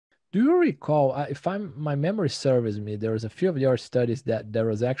Do you recall, if my memory serves me, there was a few of your studies that there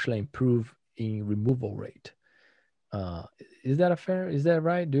was actually improve in removal rate. Uh, is that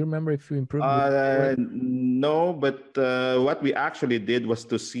right? Do you remember if you improved removal rate? No, but what we actually did was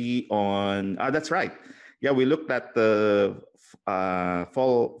to see on. That's right. Yeah, we looked at the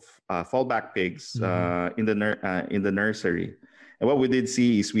fallback pigs Mm-hmm. in the nursery, and what we did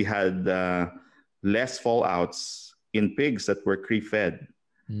see is we had less fallouts in pigs that were cree fed.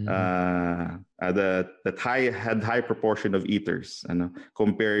 Mm-hmm. That had high proportion of eaters,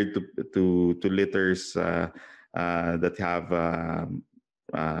 compared to litters that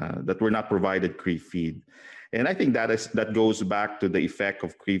were not provided cree feed. And I think that goes back to the effect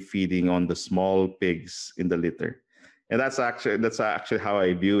of cree feeding on the small pigs in the litter. And that's actually how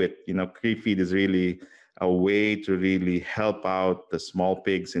I view it. Cree feed is really a way to really help out the small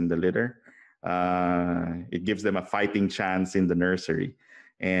pigs in the litter. It gives them a fighting chance in the nursery,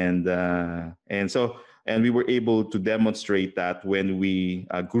 and we were able to demonstrate that when we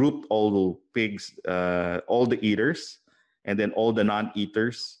grouped all the pigs, all the eaters, and then all the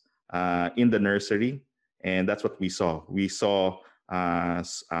non-eaters in the nursery, and that's what we saw. We saw a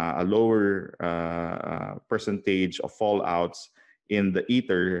lower percentage of fallouts in the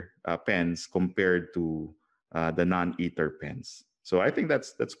eater pens compared to the non-eater pens. So I think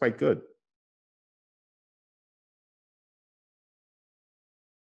that's quite good.